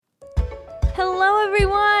Hello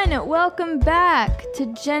everyone! Welcome back to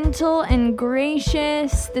Gentle and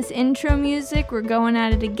Gracious. This intro music, we're going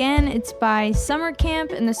at it again. It's by Summer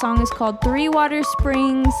Camp and the song is called Three Water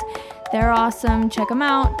Springs. They're awesome, check them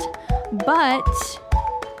out. But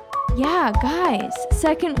yeah, guys,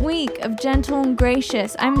 second week of Gentle and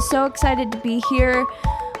Gracious. I'm so excited to be here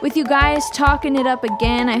with you guys talking it up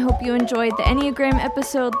again. I hope you enjoyed the Enneagram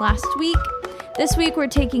episode last week. This week we're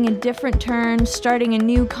taking a different turn, starting a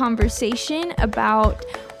new conversation about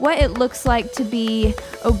what it looks like to be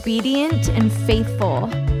obedient and faithful.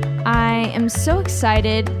 I am so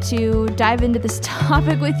excited to dive into this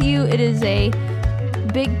topic with you. It is a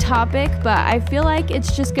big topic, but I feel like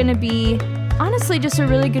it's just going to be, honestly, just a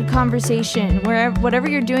really good conversation. Whatever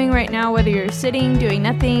you're doing right now, whether you're sitting, doing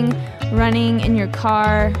nothing, running in your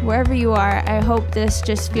car, wherever you are, I hope this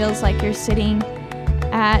just feels like you're sitting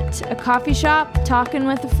at a coffee shop talking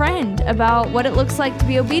with a friend about what it looks like to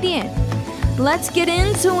be obedient. Let's get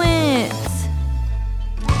into it.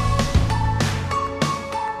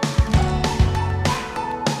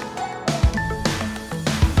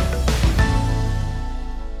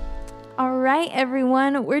 All right,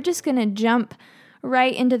 everyone, we're just going to jump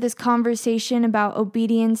right into this conversation about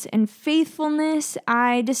obedience and faithfulness.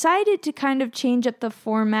 I decided to kind of change up the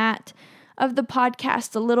format of the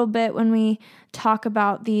podcast a little bit when we talk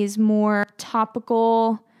about these more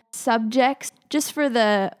topical subjects, just for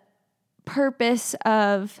the purpose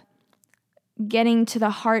of getting to the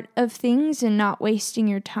heart of things and not wasting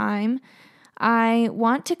your time. I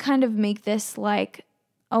want to kind of make this like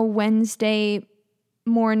a Wednesday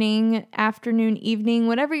morning, afternoon, evening,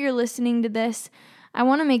 whatever you're listening to this, I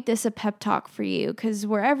want to make this a pep talk for you, because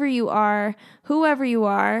wherever you are, whoever you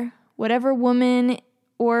are, whatever woman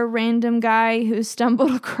or random guy who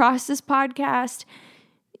stumbled across this podcast,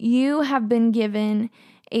 you have been given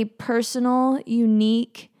a personal,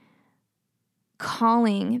 unique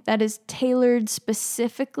calling that is tailored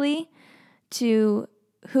specifically to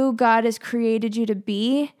who God has created you to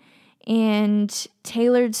be and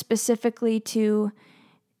tailored specifically to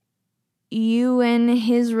you and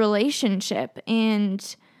his relationship.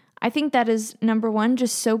 And I think that is, number one,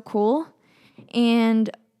 just so cool. And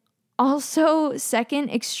also, second,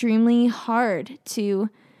 extremely hard to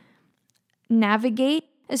navigate,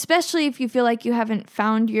 especially if you feel like you haven't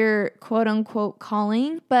found your quote-unquote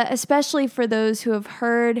calling, but especially for those who have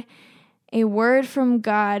heard a word from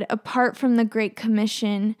God apart from the Great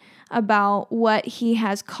Commission about what he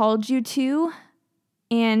has called you to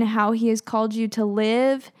and how he has called you to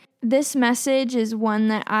live. This message is one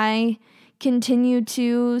that I continue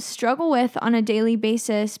to struggle with on a daily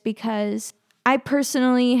basis, because I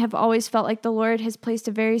personally have always felt like the Lord has placed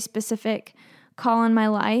a very specific call on my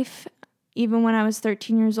life. Even when I was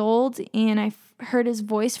 13 years old and I heard his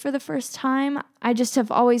voice for the first time, I just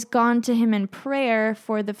have always gone to him in prayer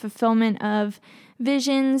for the fulfillment of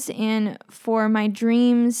visions and for my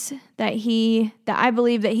dreams that I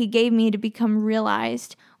believe that he gave me to become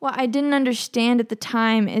realized. What I didn't understand at the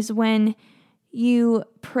time is when you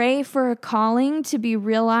pray for a calling to be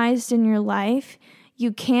realized in your life,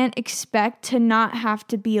 you can't expect to not have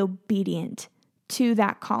to be obedient to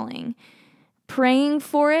that calling. Praying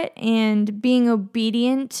for it and being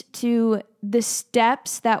obedient to the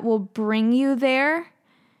steps that will bring you there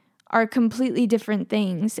are completely different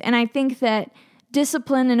things. And I think that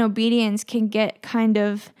discipline and obedience can get kind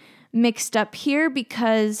of mixed up here,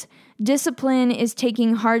 because discipline is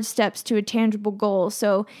taking hard steps to a tangible goal.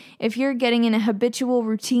 So if you're getting in a habitual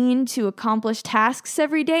routine to accomplish tasks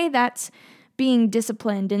every day, that's being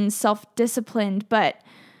disciplined and self-disciplined. But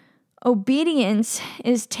obedience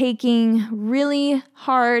is taking really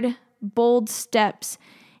hard, bold steps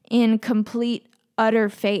in complete, utter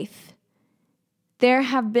faith. There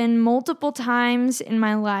have been multiple times in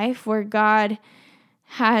my life where God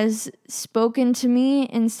has spoken to me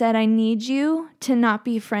and said, I need you to not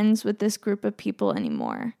be friends with this group of people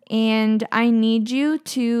anymore. And I need you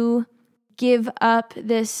to give up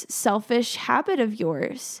this selfish habit of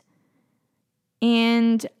yours.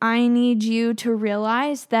 And I need you to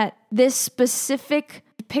realize that this specific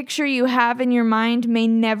picture you have in your mind may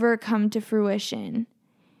never come to fruition.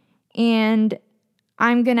 And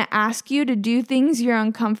I'm going to ask you to do things you're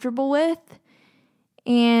uncomfortable with.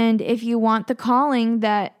 And if you want the calling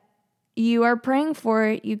that you are praying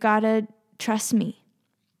for, you got to trust me.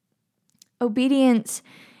 Obedience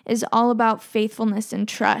is all about faithfulness and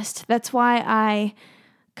trust. That's why I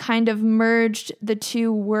kind of merged the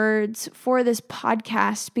two words for this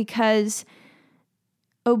podcast, because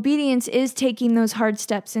obedience is taking those hard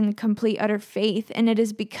steps in complete, utter faith. And it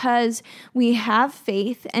is because we have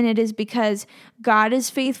faith, and it is because God is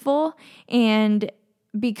faithful, and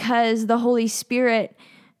because the Holy Spirit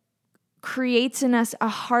creates in us a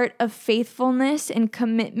heart of faithfulness and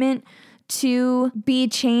commitment to be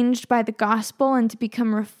changed by the gospel and to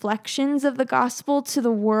become reflections of the gospel to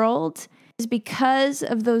the world. Is because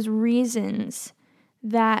of those reasons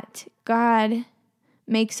that God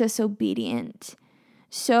makes us obedient.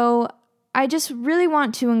 So I just really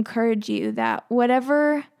want to encourage you that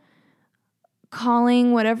whatever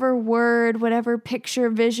calling, whatever word, whatever picture,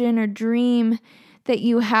 vision, or dream that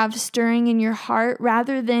you have stirring in your heart,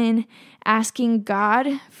 rather than asking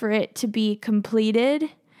God for it to be completed,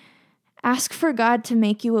 ask for God to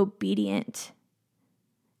make you obedient.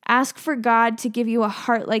 Ask for God to give you a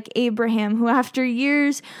heart like Abraham, who after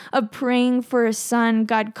years of praying for a son,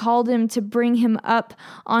 God called him to bring him up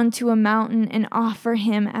onto a mountain and offer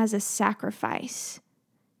him as a sacrifice.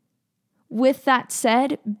 With that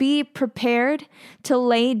said, be prepared to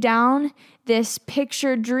lay down this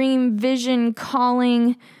picture, dream, vision,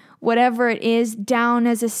 calling, whatever it is, down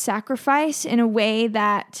as a sacrifice in a way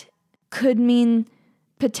that could mean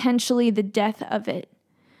potentially the death of it.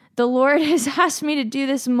 The Lord has asked me to do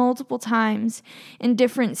this multiple times in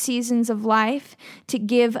different seasons of life, to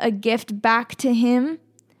give a gift back to Him,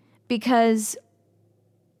 because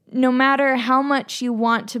no matter how much you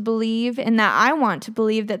want to believe, and that I want to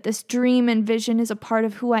believe that this dream and vision is a part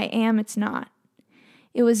of who I am, it's not.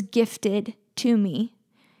 It was gifted to me,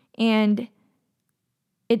 and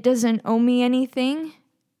it doesn't owe me anything.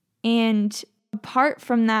 And apart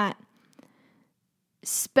from that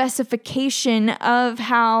specification of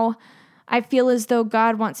how I feel as though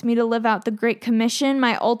God wants me to live out the Great Commission,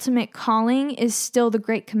 my ultimate calling is still the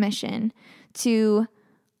Great Commission, to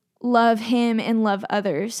love Him and love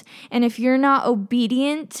others. And if you're not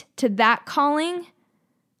obedient to that calling,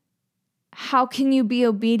 how can you be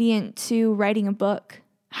obedient to writing a book?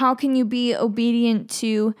 How can you be obedient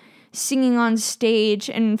to singing on stage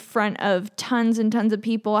in front of tons and tons of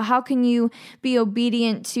people? How can you be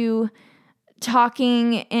obedient to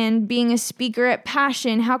talking and being a speaker at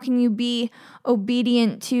Passion? How can you be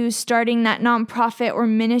obedient to starting that nonprofit or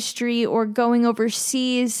ministry or going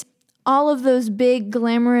overseas? All of those big,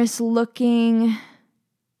 glamorous looking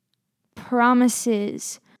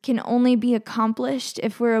promises can only be accomplished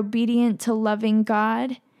if we're obedient to loving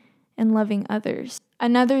God and loving others.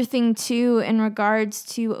 Another thing too, in regards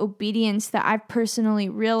to obedience, that I've personally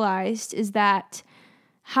realized is that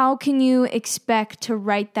how can you expect to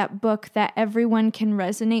write that book that everyone can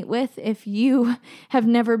resonate with if you have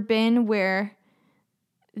never been where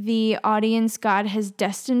the audience God has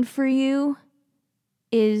destined for you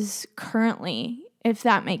is currently, if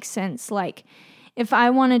that makes sense? Like, if I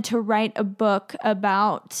wanted to write a book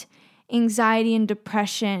about anxiety and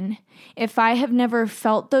depression, if I have never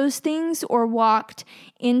felt those things or walked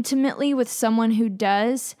intimately with someone who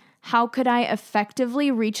does, how could I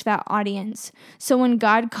effectively reach that audience? So when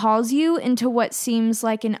God calls you into what seems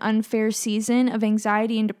like an unfair season of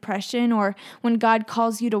anxiety and depression, or when God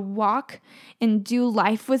calls you to walk and do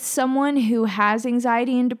life with someone who has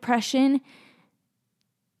anxiety and depression,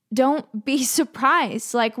 don't be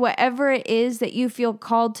surprised. Like, whatever it is that you feel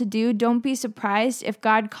called to do, don't be surprised if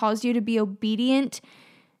God calls you to be obedient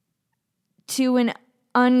to an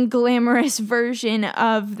unglamorous version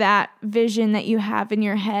of that vision that you have in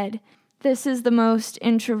your head. This is the most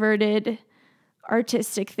introverted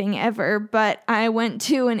artistic thing ever, but I went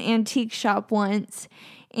to an antique shop once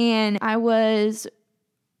and I was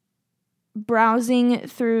browsing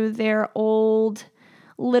through their old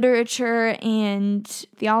literature and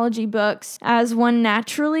theology books, as one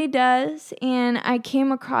naturally does, and I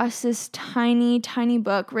came across this tiny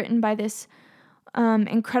book written by this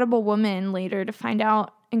incredible woman, later to find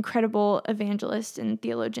out incredible evangelist and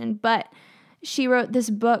theologian. But she wrote this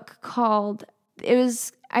book called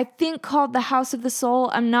The House of the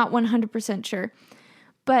Soul. I'm not 100% sure.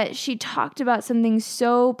 But she talked about something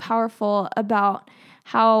so powerful about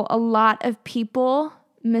how a lot of people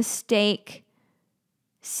mistake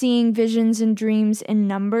seeing visions and dreams and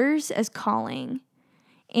numbers as calling.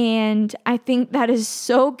 And I think that is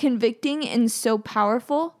so convicting and so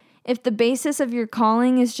powerful. If the basis of your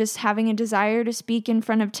calling is just having a desire to speak in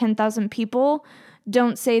front of 10,000 people,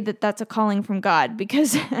 don't say that that's a calling from God,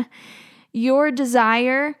 because your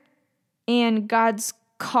desire and God's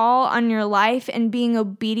call on your life and being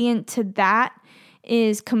obedient to that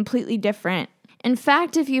is completely different. In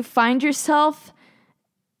fact, if you find yourself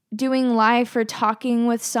doing life or talking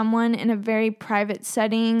with someone in a very private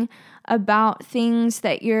setting about things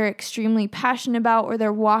that you're extremely passionate about, or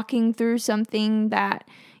they're walking through something that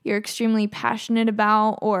you're extremely passionate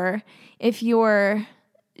about, or if you're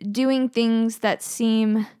doing things that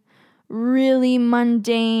seem really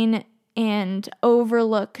mundane and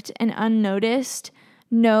overlooked and unnoticed,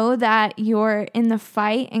 know that you're in the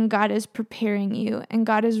fight and God is preparing you and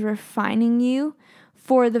God is refining you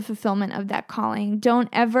for the fulfillment of that calling. Don't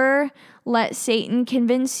ever let Satan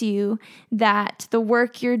convince you that the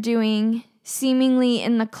work you're doing seemingly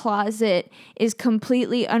in the closet is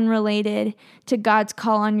completely unrelated to God's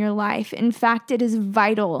call on your life. In fact, it is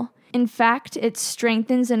vital. In fact, it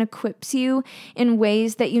strengthens and equips you in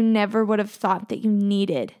ways that you never would have thought that you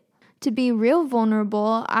needed. To be real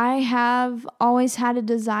vulnerable, I have always had a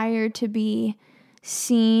desire to be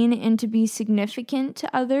seen and to be significant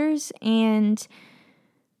to others, and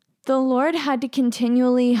the Lord had to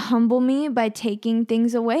continually humble me by taking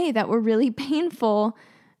things away that were really painful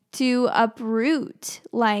to uproot,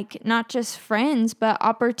 like not just friends, but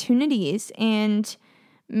opportunities, and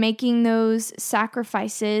making those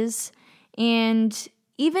sacrifices. And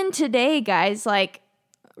even today, guys, like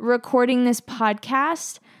recording this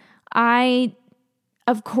podcast, I,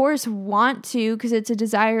 of course, want to, because it's a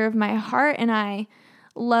desire of my heart, and I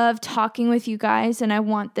love talking with you guys, and I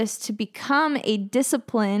want this to become a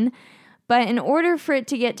discipline. But in order for it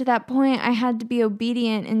to get to that point, I had to be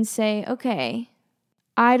obedient and say, okay,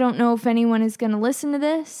 I don't know if anyone is going to listen to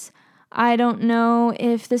this. I don't know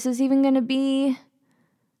if this is even going to be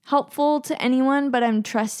helpful to anyone, but I'm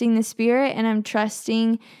trusting the Spirit, and I'm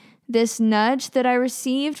trusting this nudge that I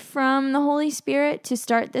received from the Holy Spirit to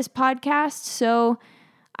start this podcast. So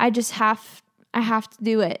I have to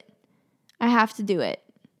do it. I have to do it.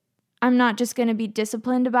 I'm not just going to be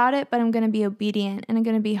disciplined about it, but I'm going to be obedient, and I'm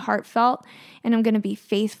going to be heartfelt, and I'm going to be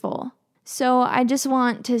faithful. So I just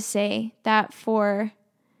want to say that for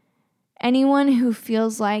anyone who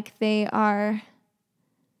feels like they are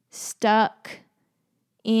stuck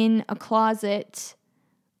in a closet,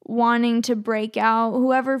 wanting to break out,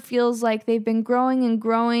 whoever feels like they've been growing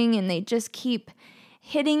and they just keep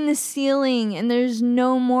hitting the ceiling and there's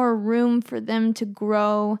no more room for them to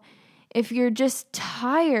grow, if you're just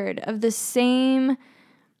tired of the same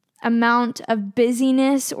amount of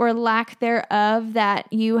busyness or lack thereof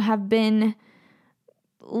that you have been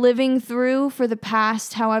living through for the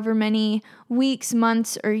past however many weeks,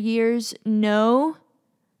 months, or years, know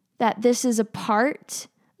that this is a part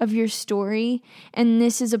of your story, and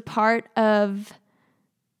this is a part of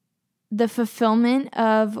the fulfillment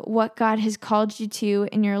of what God has called you to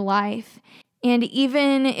in your life. And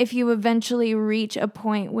even if you eventually reach a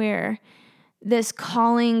point where this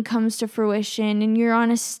calling comes to fruition and you're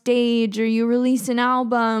on a stage, or you release an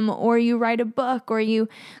album, or you write a book, or you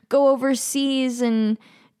go overseas and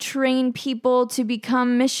train people to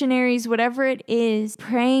become missionaries, whatever it is,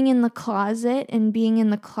 praying in the closet and being in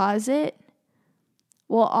the closet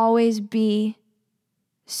will always be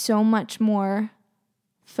so much more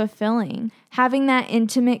fulfilling. Having that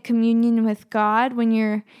intimate communion with God when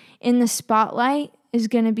you're in the spotlight is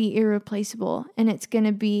going to be irreplaceable, and it's going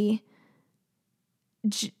to be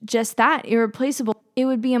just that, irreplaceable. It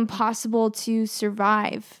would be impossible to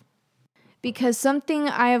survive, because something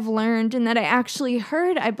I have learned, and that I actually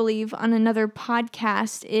heard, I believe, on another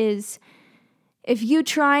podcast, is if you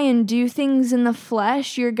try and do things in the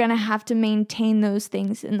flesh, you're going to have to maintain those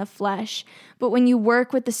things in the flesh. But when you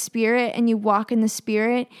work with the Spirit and you walk in the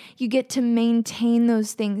Spirit, you get to maintain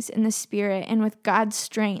those things in the Spirit and with God's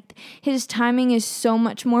strength. His timing is so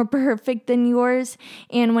much more perfect than yours.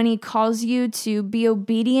 And when He calls you to be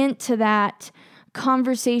obedient to that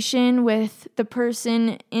conversation with the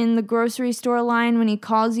person in the grocery store line, when He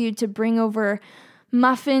calls you to bring over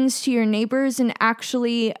muffins to your neighbors and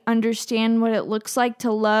actually understand what it looks like to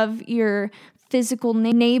love your physical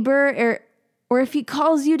neighbor, or if He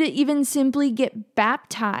calls you to even simply get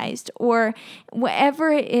baptized, or whatever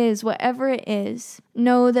it is,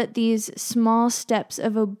 know that these small steps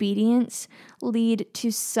of obedience lead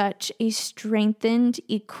to such a strengthened,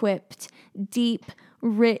 equipped, deep,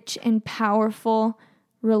 rich, and powerful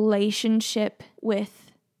relationship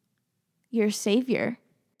with your Savior.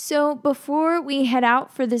 So before we head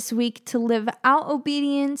out for this week to live out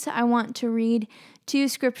obedience, I want to read 2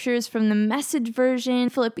 scriptures from the Message version,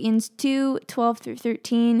 Philippians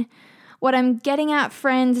 2:12-13. What I'm getting at,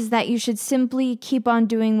 friends, is that you should simply keep on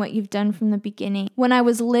doing what you've done from the beginning. When I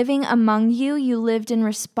was living among you, you lived in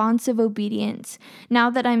responsive obedience. Now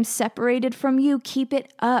that I'm separated from you, keep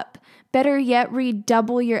it up. Better yet,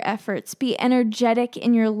 redouble your efforts. Be energetic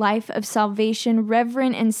in your life of salvation,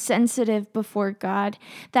 reverent and sensitive before God.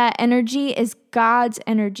 That energy is God's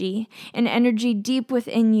energy, an energy deep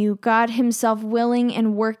within you, God Himself willing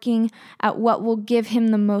and working at what will give Him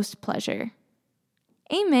the most pleasure.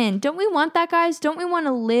 Amen. Don't we want that, guys? Don't we want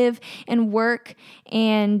to live and work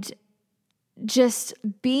and just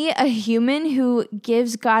be a human who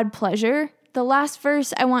gives God pleasure. The last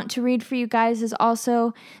verse I want to read for you guys is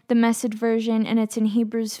also the Message version, and it's in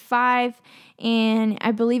Hebrews 5, and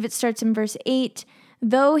I believe it starts in verse 8.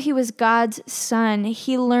 Though he was God's son,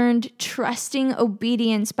 he learned trusting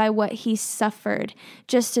obedience by what he suffered,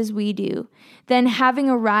 just as we do. Then, having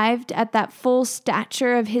arrived at that full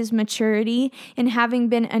stature of his maturity, and having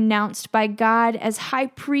been announced by God as high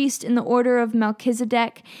priest in the order of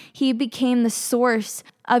Melchizedek, he became the source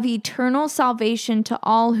of eternal salvation to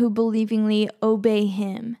all who believingly obey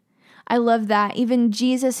him. I love that. Even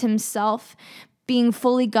Jesus himself, being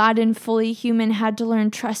fully God and fully human, had to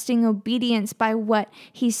learn trusting obedience by what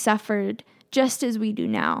he suffered, just as we do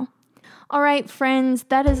now. All right, friends,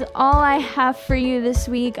 that is all I have for you this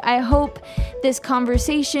week. I hope this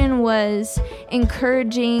conversation was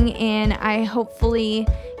encouraging, and I hopefully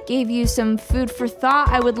gave you some food for thought.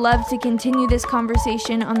 I would love to continue this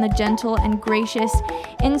conversation on the Gentle and Gracious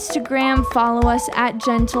Instagram. Follow us at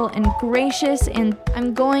Gentle and Gracious, and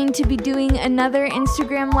I'm going to be doing another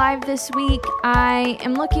Instagram Live this week. I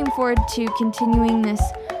am looking forward to continuing this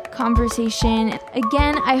conversation.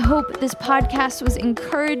 Again, I hope this podcast was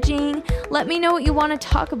encouraging. Let me know what you want to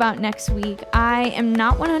talk about next week. I am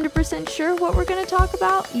not 100% sure what we're going to talk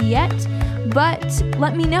about yet, but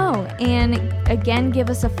let me know. And again, give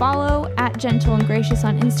us a follow at Gentle and Gracious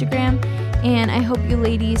on Instagram. And I hope you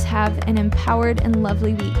ladies have an empowered and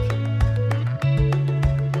lovely week.